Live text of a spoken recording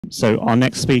So our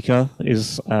next speaker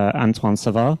is Antoine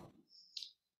Savard,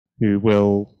 who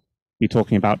will be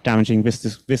talking about damaging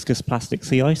viscous plastic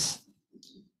sea ice.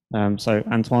 So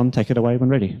Antoine, take it away when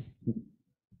ready.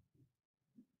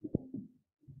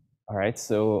 All right,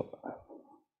 so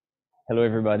hello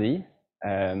everybody.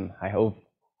 I hope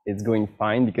it's going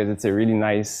fine because it's a really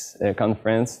nice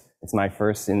conference. It's my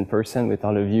first in person with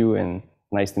all of you, and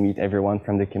nice to meet everyone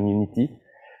from the community.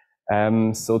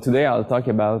 So today I'll talk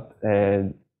about,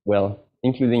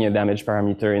 including a damage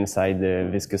parameter inside the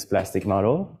viscous plastic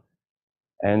model.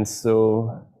 And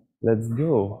so let's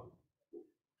go.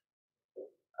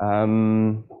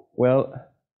 The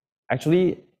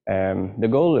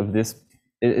goal of this,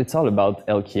 it's all about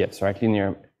LKFs, right?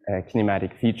 Linear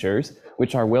kinematic features,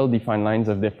 which are well-defined lines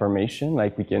of deformation,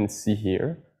 like we can see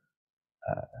here.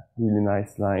 Really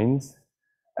nice lines.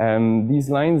 These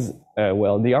lines,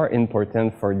 they are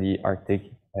important for the Arctic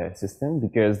system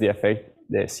because they affect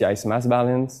the sea ice mass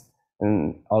balance,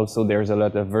 and also there's a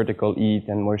lot of vertical heat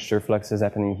and moisture fluxes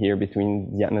happening here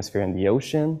between the atmosphere and the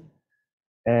ocean.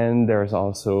 And there's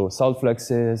also salt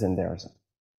fluxes, and there's,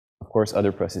 of course,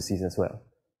 other processes as well.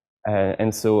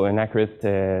 And so an accurate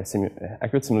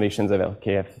simulations of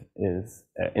LKF is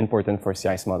important for sea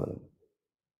ice modeling.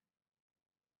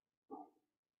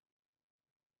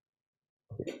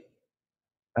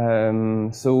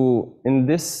 So in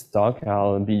this talk,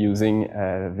 I'll be using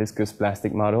a viscous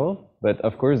plastic model, but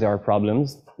of course there are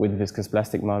problems with viscous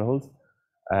plastic models,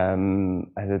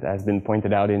 as it has been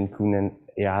pointed out in Kuhn and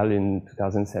al. In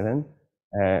 2007.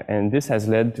 And this has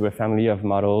led to a family of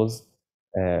models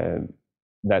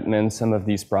that meant some of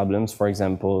these problems, for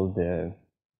example, the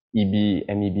EB,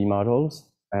 MEB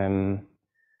models.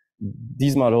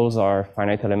 These models are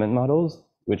finite element models,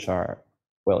 which are,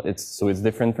 it's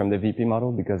different from the VP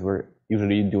model because we're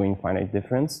usually doing finite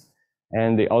difference.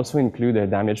 And they also include a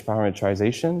damage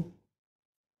parametrization.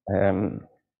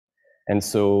 And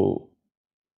so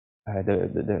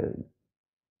the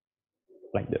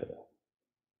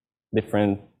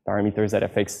different parameters that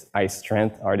affects ice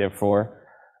strength are therefore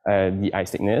the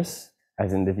ice thickness,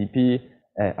 as in the VP,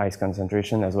 ice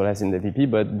concentration, as well as in the VP.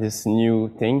 But this new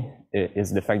thing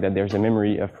is the fact that there's a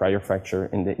memory of prior fracture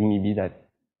in the MEB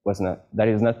that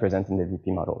is not present in the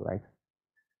VP model, right?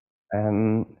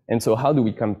 And so how do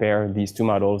we compare these two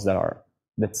models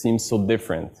that seem so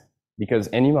different? Because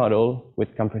any model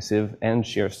with compressive and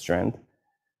shear strength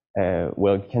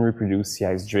can reproduce sea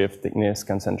ice drift, thickness,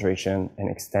 concentration, and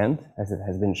extent, as it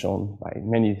has been shown by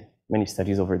many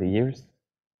studies over the years.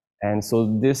 And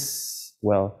so this,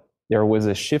 there was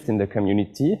a shift in the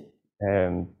community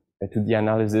to the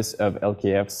analysis of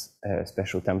LKF's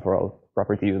spatial temporal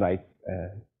properties like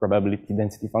probability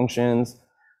density functions,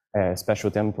 spatial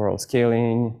temporal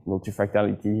scaling,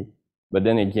 multifractality. But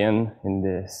then again, in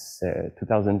this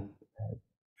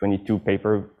 2022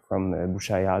 paper from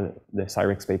Boucher et al., the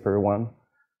SIREx paper 1,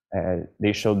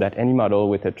 they showed that any model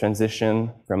with a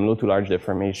transition from low to large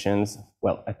deformations,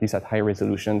 at least at high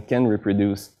resolution, can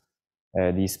reproduce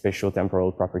these spatial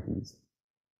temporal properties.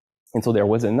 And so there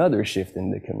was another shift in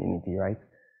the community, right?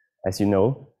 As you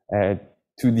know,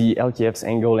 to the LKF's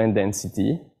angle and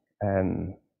density.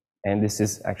 And this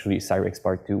is actually SIREx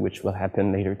part 2, which will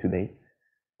happen later today.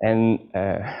 And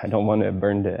I don't want to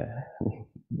burn the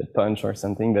punch or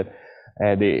something, but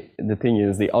the thing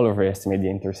is they all overestimate the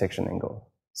intersection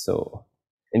angle. So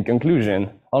in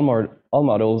conclusion, all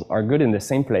models are good in the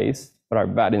same place, but are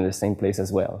bad in the same place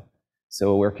as well.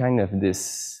 So we're kind of in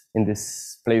this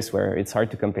place where it's hard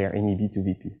to compare MEB to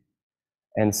VP.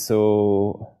 And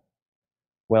so,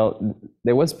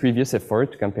 there was previous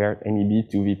effort to compare MEB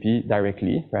to VP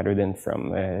directly rather than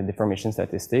from deformation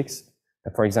statistics.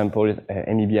 For example,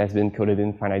 MEB has been coded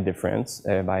in finite difference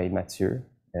by Mathieu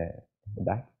in the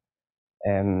back.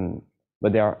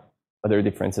 But there are other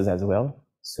differences as well.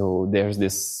 So there's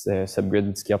this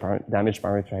subgrid scale damage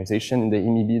parametrization in the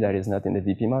MEB that is not in the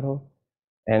VP model.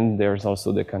 And there's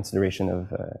also the consideration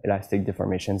of elastic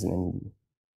deformations in MEB.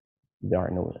 There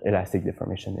are no elastic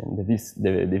deformation in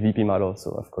the VP model,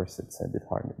 so of course it's a bit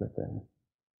hard, but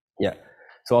yeah.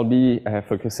 So I'll be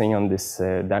focusing on this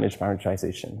damage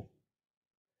parametrization.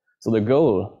 So the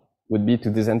goal would be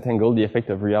to disentangle the effect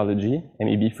of rheology,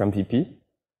 MEB from VP,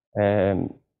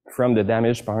 from the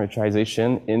damage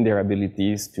parametrization in their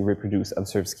abilities to reproduce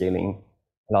observed scaling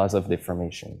laws of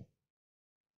deformation.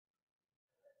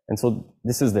 And so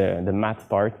this is the math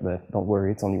part, but don't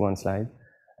worry, it's only one slide.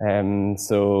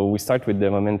 So we start with the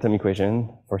momentum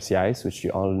equation for sea ice, which you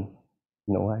all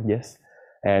know, I guess.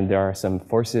 And there are some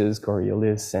forces,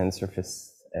 Coriolis and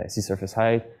sea surface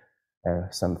height,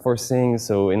 some forcing.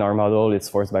 So in our model, it's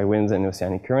forced by winds and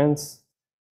oceanic currents.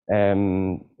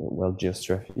 well,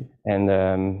 geostrophy. And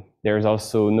there's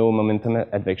also no momentum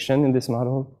advection in this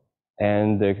model.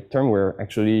 And the term we're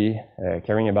actually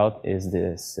caring about is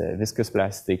this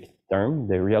viscous-plastic term,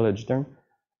 the rheology term.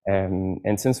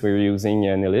 And since we're using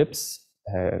an ellipse,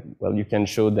 well, you can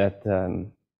show that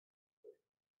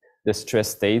the stress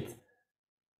state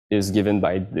is given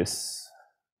by this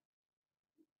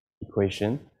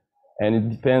equation, and it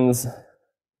depends,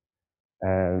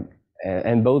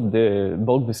 and both the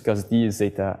bulk viscosity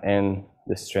zeta and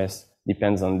the stress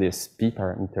depends on this p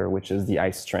parameter, which is the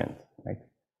ice strength, right?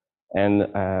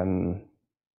 And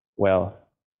well,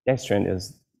 the ice strength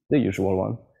is the usual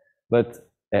one, but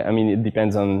I mean, it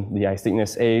depends on the ice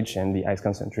thickness h and the ice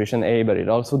concentration a, but it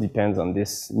also depends on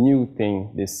this new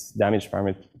thing, this damage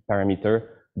parameter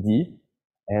d.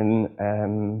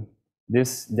 And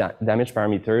this damage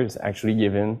parameter is actually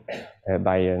given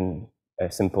by a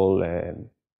simple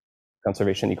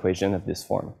conservation equation of this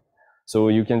form. So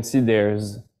you can see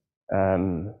there's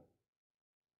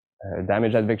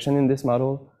damage advection in this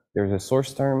model, there's a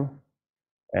source term,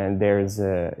 and there's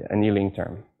an healing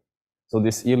term. So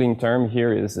this healing term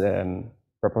here is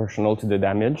proportional to the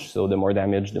damage. So the more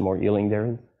damage, the more healing there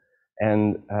is.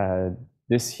 And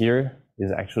this here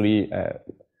is actually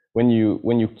when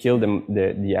you kill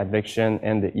the advection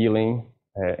and the healing,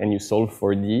 and you solve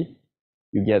for D,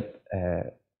 you get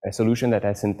a solution that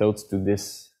asymptotes to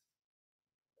this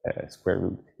square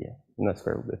root here, not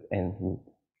square root, but n root.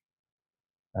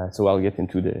 So I'll get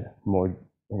into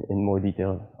in more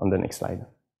detail on the next slide.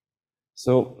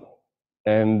 So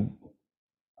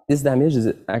this damage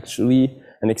is actually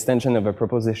an extension of a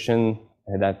proposition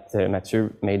that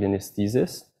Mathieu made in his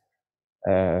thesis.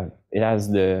 It has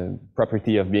the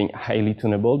property of being highly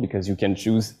tunable because you can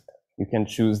choose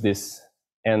this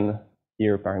n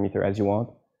here parameter as you want.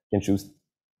 You can choose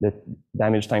the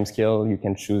damage time scale, you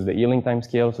can choose the healing time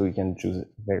scale, so you can choose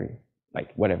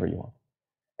whatever you want.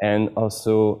 And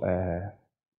also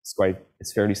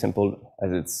it's fairly simple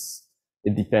as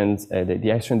it depends,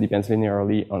 the action depends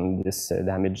linearly on this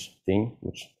damage thing,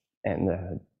 and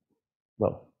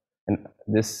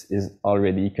this is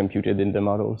already computed in the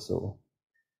model, so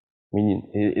I mean,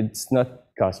 it's not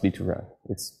costly to run.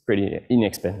 It's pretty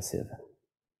inexpensive.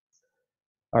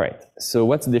 All right, so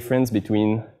what's the difference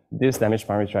between this damage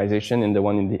parameterization and the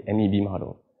one in the MEB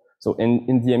model? So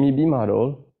in the MEB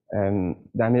model,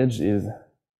 damage is,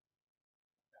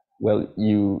 well,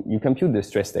 you compute the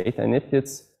stress state, and if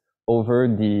it's over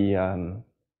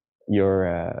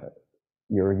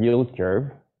your yield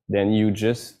curve, then you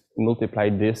just multiply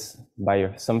this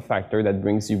by some factor that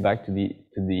brings you back to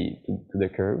the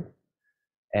curve,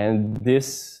 and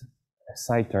this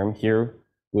side term here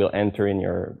will enter in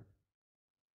your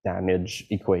damage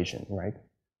equation, right?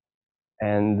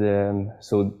 And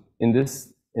so in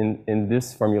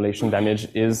this formulation, damage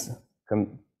is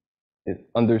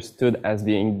understood as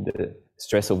being the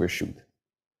stress overshoot.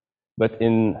 But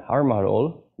in our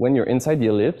model, when you're inside the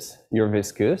ellipse, you're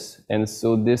viscous, and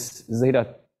so this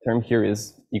zeta term here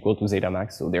is equal to zeta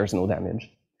max, so there's no damage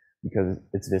because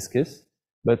it's viscous.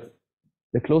 But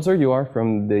the closer you are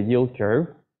from the yield curve,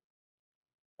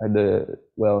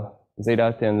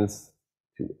 zeta tends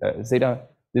to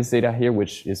this zeta here,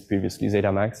 which is previously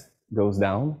zeta max, goes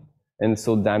down, and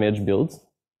so damage builds.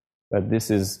 But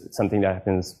this is something that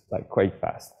happens quite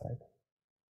fast, right?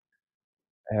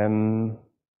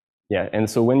 Yeah, and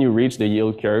so when you reach the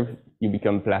yield curve, you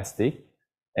become plastic,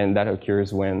 and that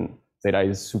occurs when zeta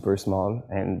is super small,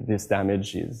 and this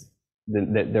damage is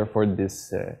therefore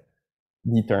this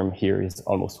D term here is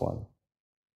almost 1.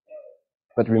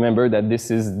 But remember that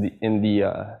this is in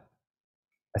the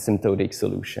asymptotic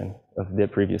solution of the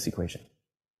previous equation.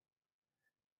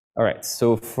 All right,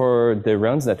 so for the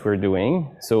runs that we're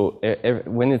doing, so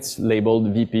when it's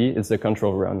labeled VP, it's the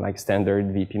control run, like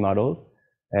standard VP model.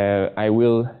 I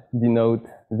will denote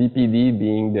VPD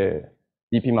being the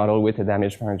VP model with a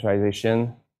damage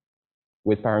parameterization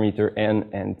with parameter N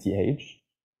and TH,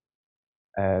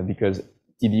 because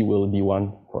TD will be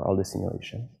 1 for all the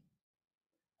simulations.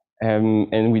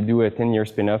 And we do a 10-year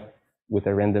spin-off with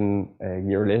a random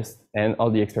year list, and all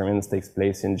the experiments takes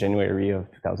place in January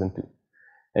of 2002.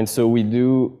 And so we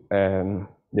do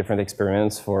different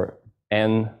experiments for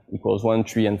N equals 1,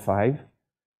 3, and 5,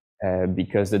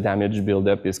 because the damage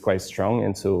buildup is quite strong,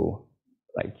 and so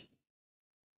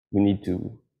we need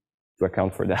to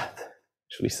account for that,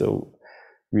 actually. So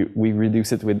we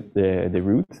reduce it with the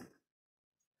root.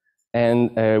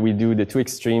 And we do the 2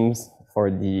 extremes for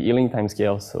the healing time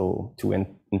scale, so 2 and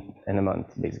a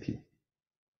month, basically.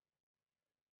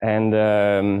 And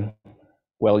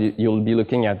well, you'll be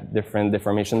looking at different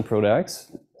deformation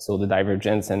products, so the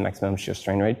divergence and maximum shear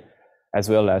strain rate, as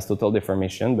well as total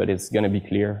deformation, but it's going to be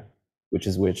clear which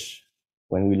is which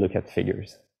when we look at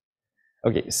figures.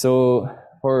 Okay, so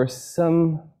for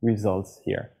some results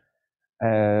here.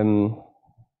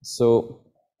 So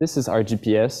this is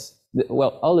RGPS.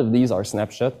 Well, all of these are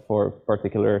snapshots for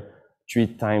particular 3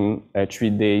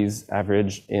 days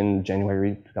average in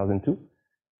January 2002.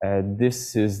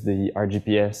 This is the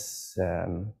RGPS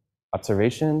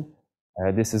observation.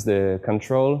 This is the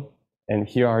control, and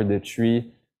here are the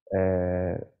 3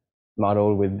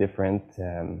 model with different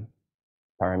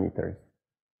parameters.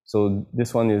 So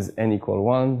this one is n equal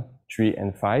 1, 3,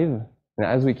 and 5. And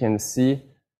as we can see,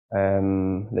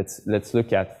 let's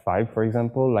look at 5, for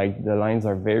example. Like the lines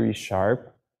are very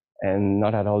sharp and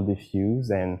not at all diffuse,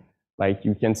 and like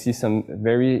you can see some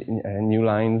very new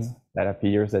lines that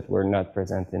appears that were not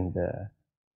present in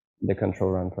the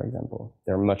control run, for example.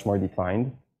 They're much more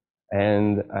defined,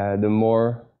 and the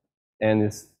more n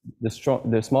is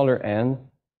the smaller n,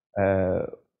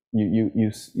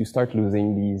 you start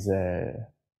losing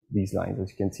these lines. As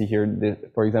you can see here,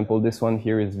 for example, this one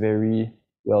here is very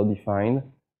well defined,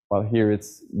 while here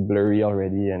it's blurry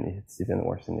already, and it's even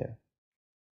worse in there.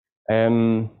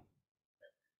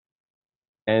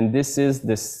 And this is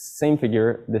the same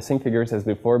figures as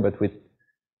before, but with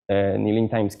annealing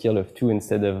time scale of 2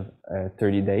 instead of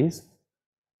 30 days.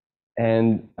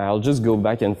 And I'll just go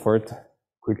back and forth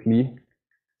quickly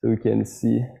so we can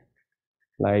see,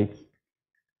 like,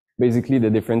 basically the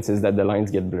difference is that the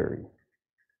lines get blurry,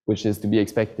 which is to be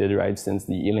expected, right, since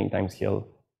the healing time scale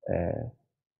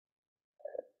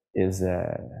is,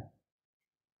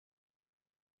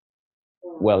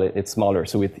 well, it's smaller,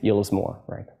 so it heals more,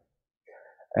 right?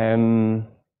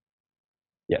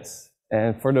 Yes,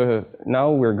 and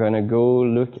now we're gonna go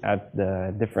look at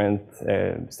the different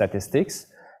statistics,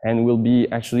 and we'll be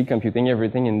actually computing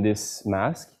everything in this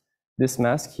mask. This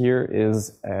mask here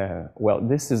is, well,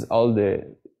 this is all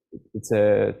it's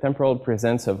a temporal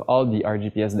presence of all the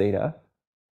RGPS data,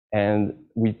 and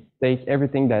we take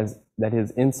everything that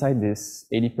is inside this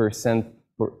 80%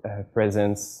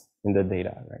 presence in the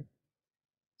data, right?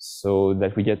 So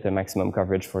that we get the maximum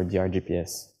coverage for the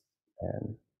RGPS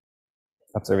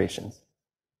observations.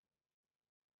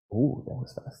 Ooh, that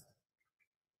was fast.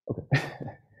 Okay.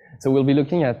 So we'll be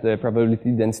looking at the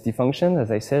probability density function,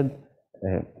 as I said.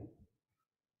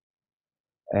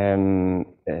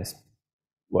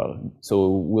 Well, so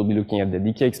we'll be looking at the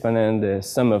decay exponent, the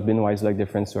sum of binwise log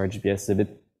difference to RGPS. A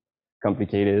bit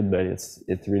complicated, but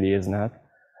it really is not.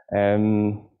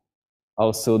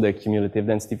 Also the cumulative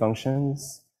density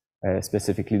functions,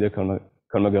 specifically the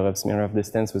Kolmogorov-Smirnov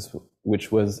distance,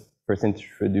 which was first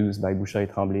introduced by Bouchard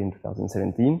et Tremblay in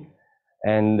 2017,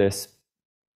 and the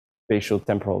spatial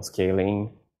temporal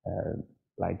scaling,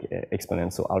 like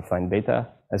exponential alpha and beta,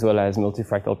 as well as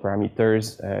multifractal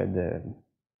parameters,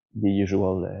 the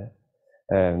usual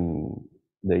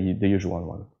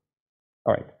one.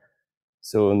 All right.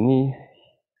 So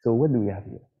what do we have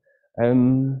here?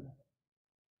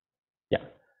 Yeah.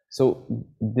 So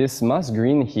this moss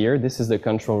green here, this is the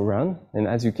control run, and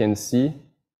as you can see,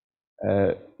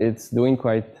 it's doing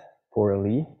quite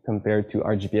poorly compared to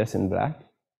RGPS in black.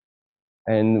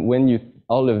 And when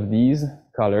all of these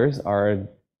colors are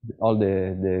all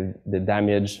the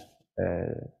damage,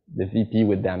 the VP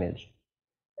with damage.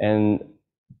 And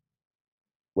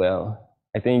well,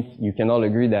 I think you can all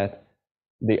agree that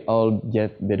they all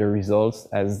get better results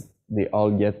as they all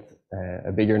get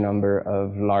a bigger number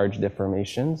of large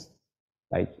deformations.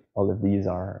 Like all of these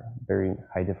are very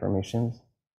high deformations.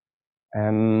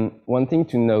 One thing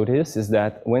to notice is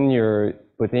that when you're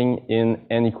putting in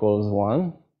n equals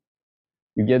 1,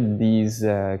 you get these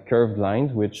curved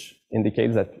lines, which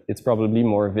indicates that it's probably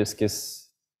more viscous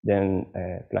than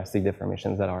plastic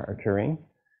deformations that are occurring.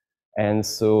 And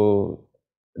so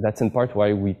that's in part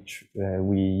why we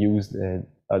used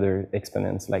other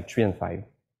exponents like 3 and 5.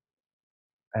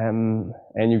 And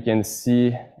you can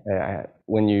see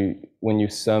when you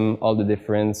sum all the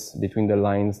difference between the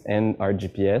lines and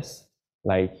RGPS,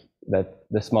 like that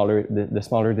the smaller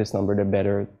this number, the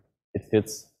better it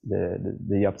fits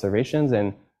the observations,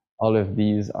 and all of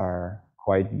these are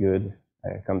quite good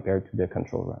compared to the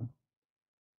control run.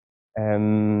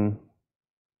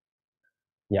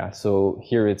 Yeah, so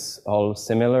here it's all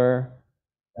similar,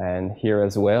 and here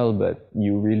as well, but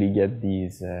you really get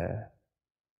these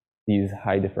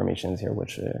high deformations here,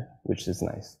 which is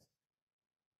nice.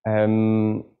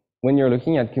 When you're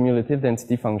looking at cumulative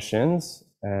density functions,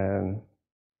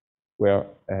 well,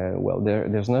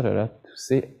 there's not a lot to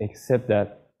say except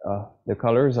that the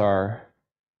colors are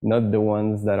not the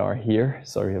ones that are here.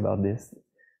 Sorry about this.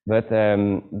 But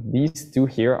these two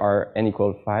here are n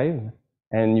equal 5,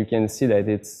 and you can see that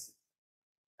it's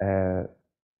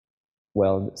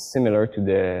well similar to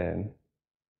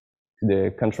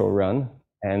the control run,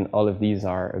 and all of these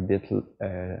are a bit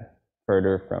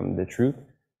further from the truth.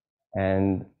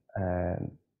 And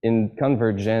in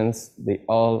convergence, they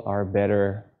all are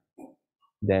better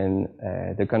than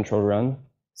the control run,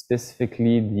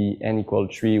 specifically the n equal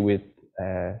 3 with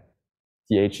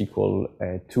th equal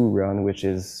 2 run, which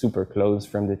is super close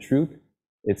from the truth.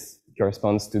 It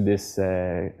corresponds to this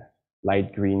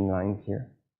light green line here.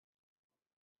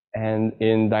 And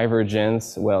in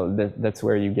divergence, well, that's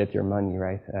where you get your money,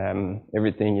 right?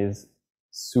 Everything is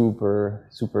super,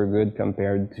 super good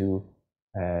compared to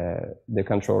the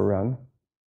control run,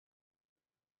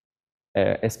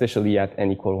 especially at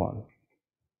n equal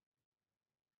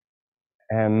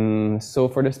 1. So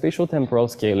for the spatial temporal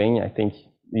scaling, I think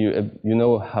you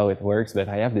know how it works, but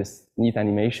I have this neat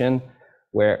animation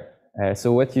where,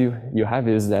 so what you have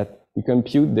is that you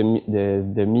compute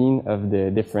the mean of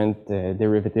the different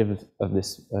derivatives of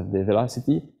the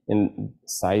velocity in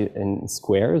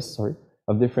squares, sorry,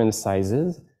 of different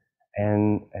sizes,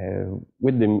 and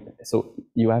so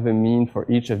you have a mean for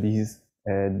each of these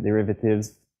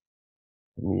derivatives.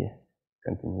 Let me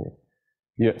continue.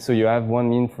 So you have one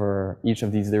mean for each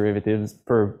of these derivatives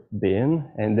per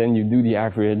bin, and then you do the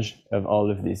average of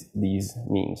all of these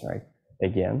means, right?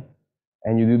 Again,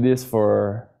 and you do this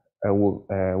for a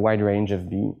wide range of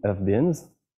bins,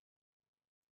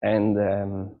 and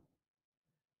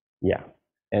yeah,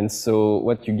 and so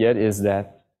what you get is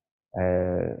that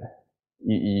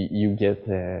you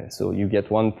get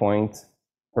 1 point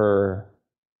per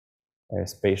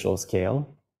spatial scale,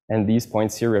 and these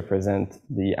points here represent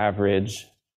the average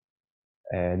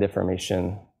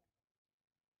deformation.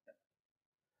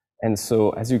 And so,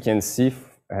 as you can see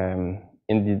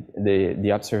in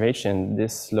the observation,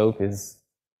 this slope is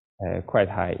quite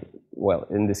high. Well,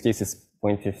 in this case, it's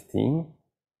 0.15,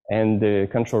 and the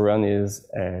control run is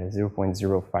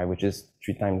 0.05, which is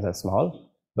 3 times as small.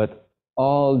 But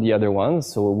all the other ones,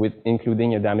 so with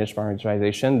including a damage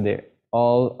parametrization, they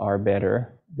all are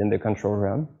better than the control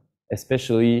run,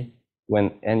 especially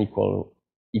when n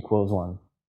equals 1.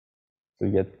 So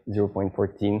you get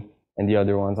 0.14, and the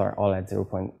other ones are all at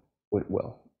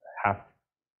half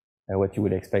what you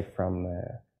would expect from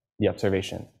the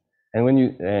observation. And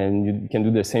you can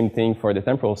do the same thing for the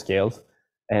temporal scales,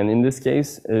 and in this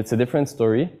case, it's a different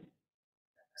story.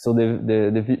 So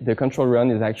the control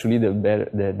run is actually the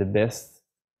best,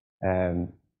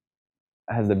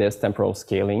 has the best temporal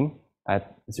scaling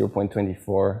at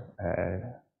 0.24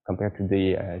 compared to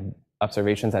the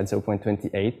observations at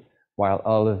 0.28, while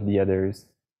all of the others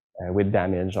with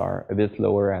damage are a bit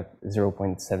lower at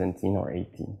 0.17 or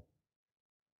 18.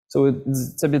 So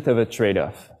it's a bit of a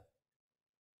trade-off.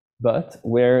 But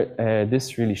where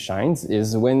this really shines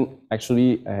is when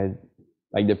actually,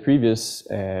 like the previous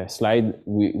slide,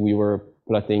 we were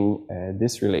plotting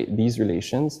these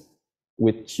relations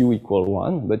with q equal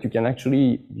 1, but you can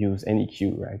actually use any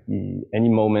q, right? Any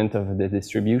moment of the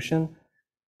distribution.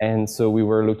 And so we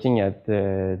were looking at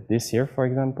this here, for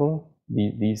example,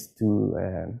 these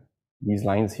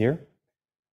lines here.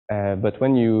 But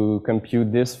when you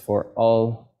compute this for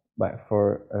a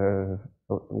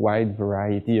wide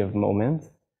variety of moments,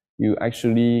 you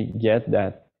actually get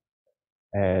that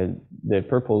the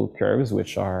purple curves,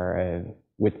 which are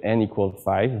with n equal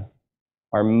 5,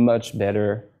 are much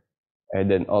better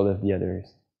than all of the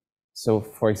others. So,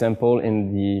 for example,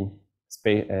 in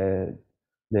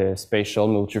the spatial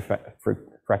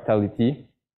multifractality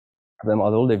of the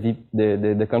model,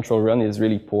 the control run is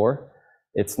really poor.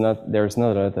 There's not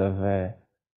a lot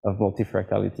of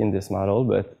multifractality in this model,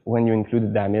 but when you include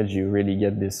the damage, you really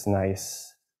get this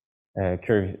nice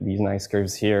curve, these nice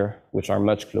curves here, which are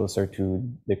much closer to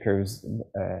the curves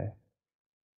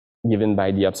given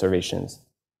by the observations.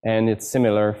 And it's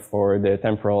similar for the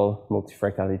temporal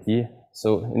multifractality.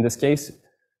 So in this case,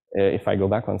 if I go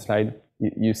back one slide,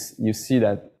 you see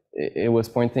that it was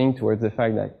pointing towards the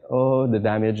fact that, oh, the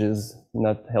damage is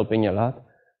not helping a lot.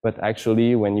 But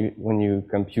actually, when you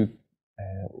compute,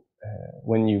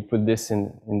 when you put this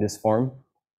in this form,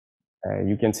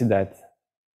 you can see that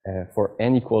for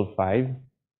n equal 5,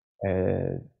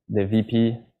 the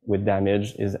VP with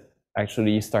damage is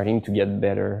actually starting to get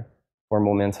better for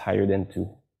moments higher than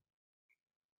 2.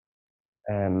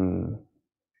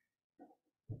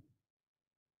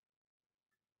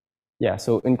 Yeah,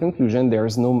 so in conclusion,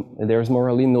 there's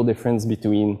morally no difference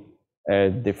between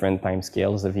different time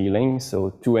scales of healing.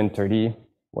 So 2 and 30,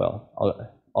 well,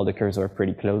 all the curves are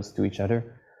pretty close to each other.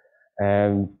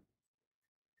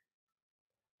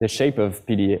 The shape of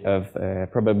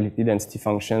probability density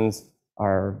functions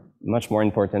are much more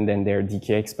important than their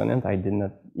decay exponent. I did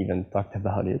not even talk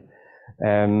about it.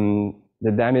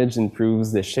 The damage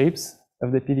improves the shapes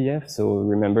of the PDF. So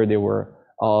remember, they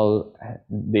all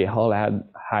had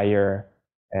higher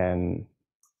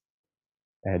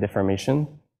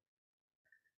deformation.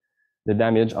 The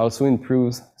damage also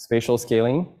improves spatial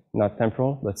scaling, not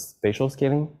temporal, but spatial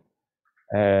scaling.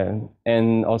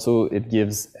 And also it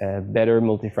gives better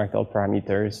multifractal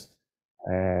parameters,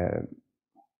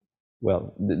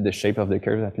 well, the shape of the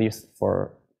curve, at least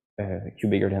for q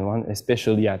bigger than 1,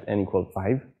 especially at n equal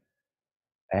 5.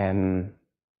 And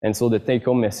so the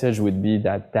take-home message would be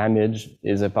that damage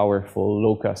is a powerful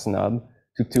low-cost knob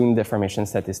to tune deformation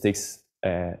statistics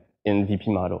in VP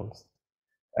models.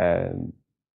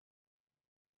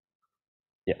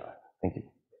 Yeah, thank you.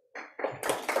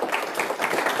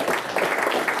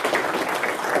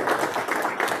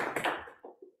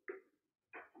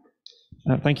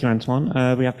 Thank you, Antoine.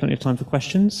 We have plenty of time for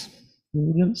questions from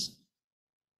the audience.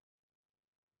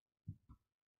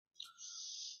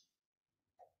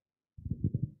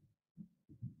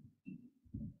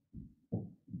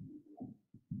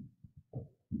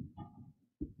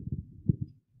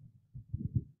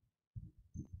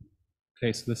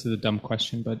 Okay, so this is a dumb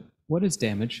question, but what is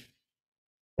damage?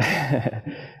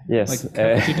 Yes. Like,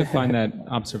 how could you define that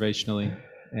observationally?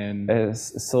 And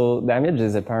so damage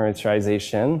is a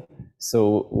parametrization.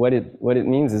 So what it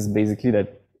means is basically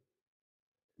that,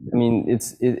 I mean,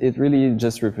 it really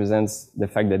just represents the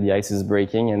fact that the ice is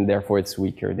breaking and therefore it's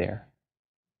weaker there.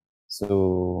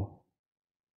 So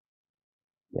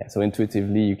yeah, so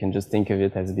intuitively you can just think of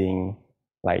it as being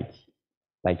like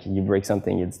you break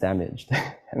something, it's damaged.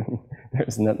 I mean,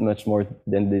 there's not much more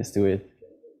than this to it.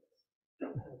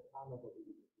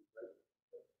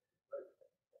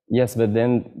 Yes, but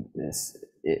then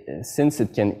since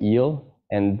it can heal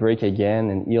and break again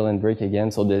and heal and break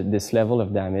again, so this level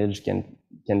of damage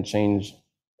can change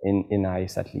in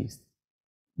ice at least,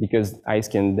 because ice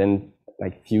can then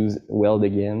like fuse, weld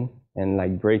again and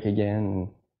like break again, and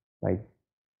like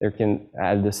there can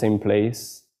at the same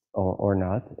place or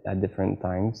not at different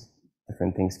times,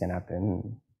 different things can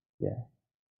happen. Yeah.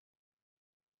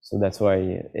 So that's why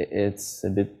it's a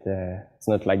bit, it's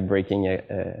not like breaking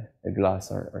a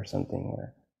glass or something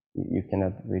where you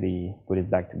cannot really put it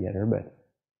back together, but.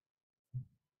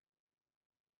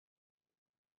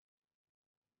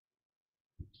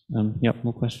 Yep,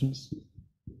 more questions?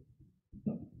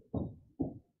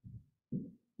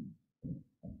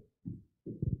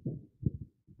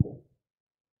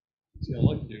 See, I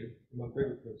like you. You're my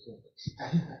favorite person.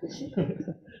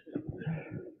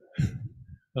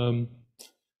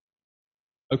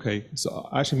 Okay, so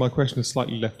actually my question is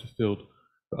slightly left of field,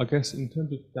 but I guess in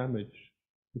terms of damage,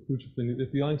 the crucial thing is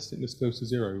if the ice thickness goes to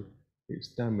 0,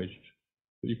 it's damaged,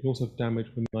 but you can also have damage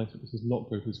when the ice thickness does not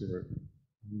go to 0.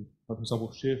 Like for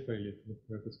example, shear failure can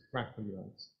occur if there's a crack in the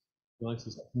ice. The ice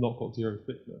has not got 0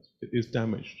 thickness, it is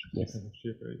damaged. Yes. You can have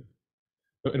shear failure.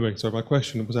 But anyway, so my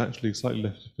question was actually slightly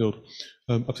left of field.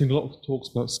 I've seen a lot of talks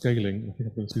about scaling. I think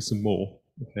I'm going to see some more.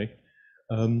 Okay.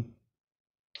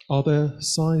 Are there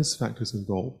size factors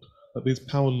involved? Like these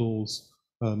power laws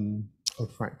of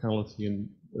fractality and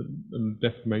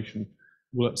deformation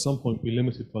will at some point be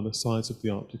limited by the size of the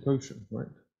Arctic Ocean,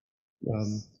 right?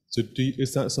 Yes. So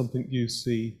is that something you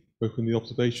see both in the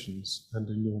observations and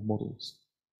in your models?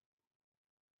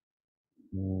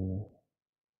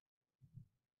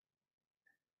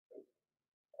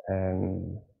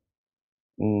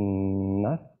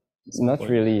 Not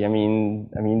really. I mean,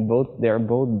 they're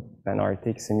both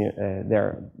pan-Arctic.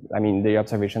 I mean, the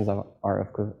observations are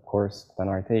of course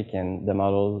pan-Arctic, and the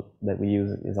model that we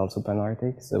use is also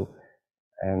pan-Arctic. So,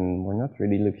 we're not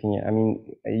really looking at. I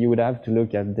mean, you would have to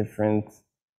look at different,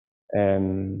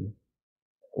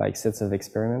 like sets of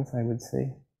experiments, I would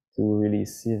say, to really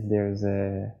see if there's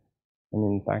an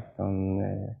impact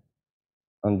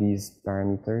on these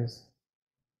parameters.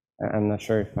 I'm not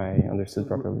sure if I understood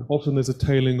properly. Often there's a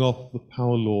tailing off of the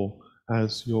power law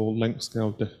as your length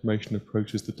scale deformation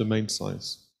approaches the domain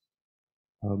size.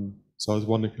 So I was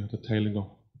wondering if you had a tailing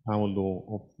off the power law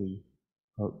of the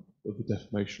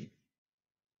deformation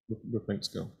with length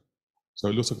scale. So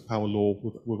it looks like a power law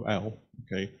with L,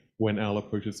 okay, when L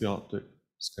approaches the Arctic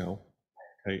scale,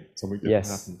 okay, something different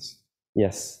happens.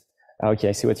 Yes. Okay,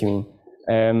 I see what you mean.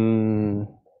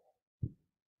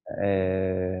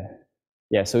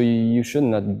 Yeah, so you should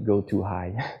not go too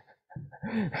high.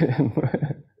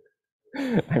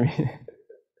 I mean,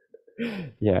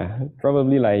 yeah,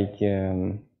 probably like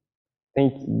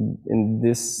think in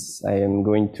this, I am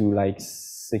going to like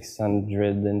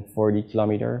 640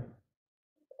 kilometer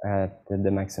at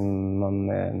the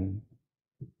maximum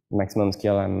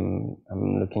scale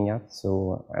I'm looking at.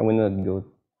 So I will not go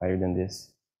higher than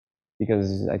this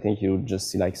because I think you'll just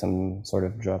see like some sort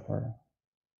of drop or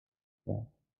yeah.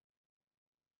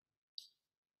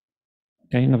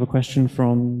 Okay, another question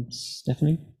from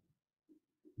Stephanie.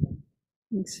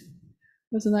 Thanks.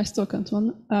 It was a nice talk,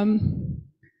 Antoine.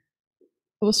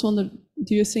 I was wondering,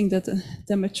 do you think that the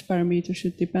damage parameter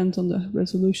should depend on the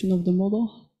resolution of the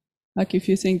model? Like if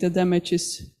you think the damage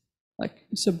is like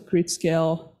subgrid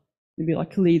scale, maybe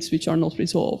like leads which are not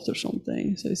resolved or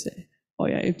something. So you say, oh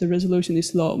yeah, if the resolution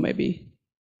is low, maybe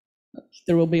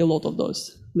there will be a lot of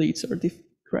those leads or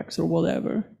cracks or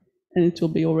whatever, and it will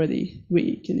be already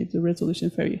weak. And if the resolution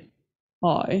is very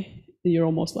high, then you're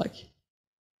almost like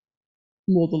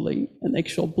modeling an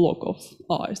actual block of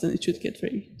ice, then it should get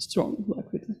very strong,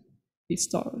 like with these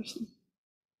stars.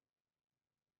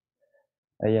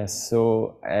 Yes,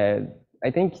 so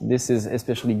I think this is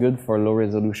especially good for low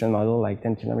resolution model like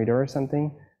 10 kilometer or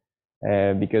something,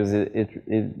 because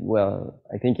well,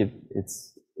 I think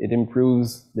it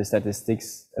improves the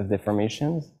statistics of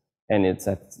deformations, and it's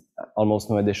at almost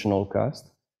no additional cost.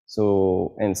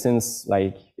 So, and since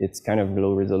like it's kind of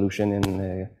low resolution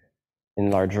in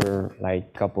larger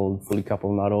like fully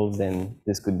coupled models, then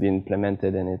this could be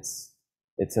implemented, and it's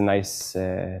a nice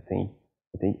thing.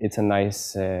 I think it's a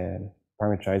nice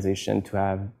parametrization to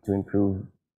have to improve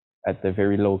at the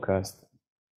very low cost,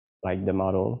 like the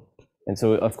model. And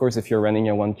so, of course, if you're running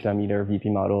a 1 kilometer VP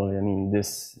model, I mean,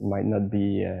 this might not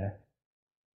be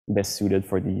best suited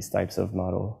for these types of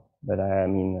model. But I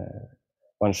mean,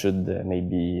 one should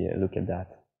maybe look at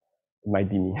that. It might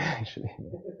be me, actually.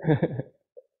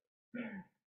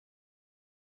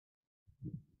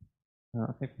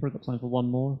 I think we've probably got time for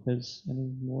one more, if there's any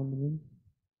more in the room.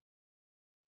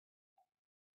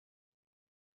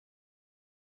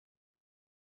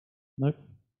 Nope.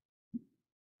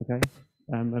 Okay,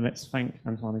 and let's thank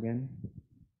Antoine again.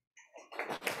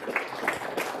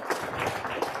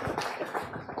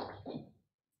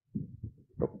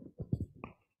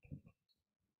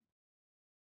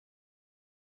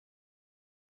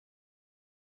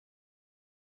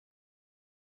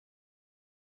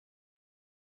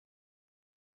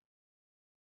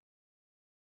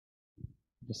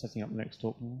 Just setting up the next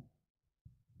talk now.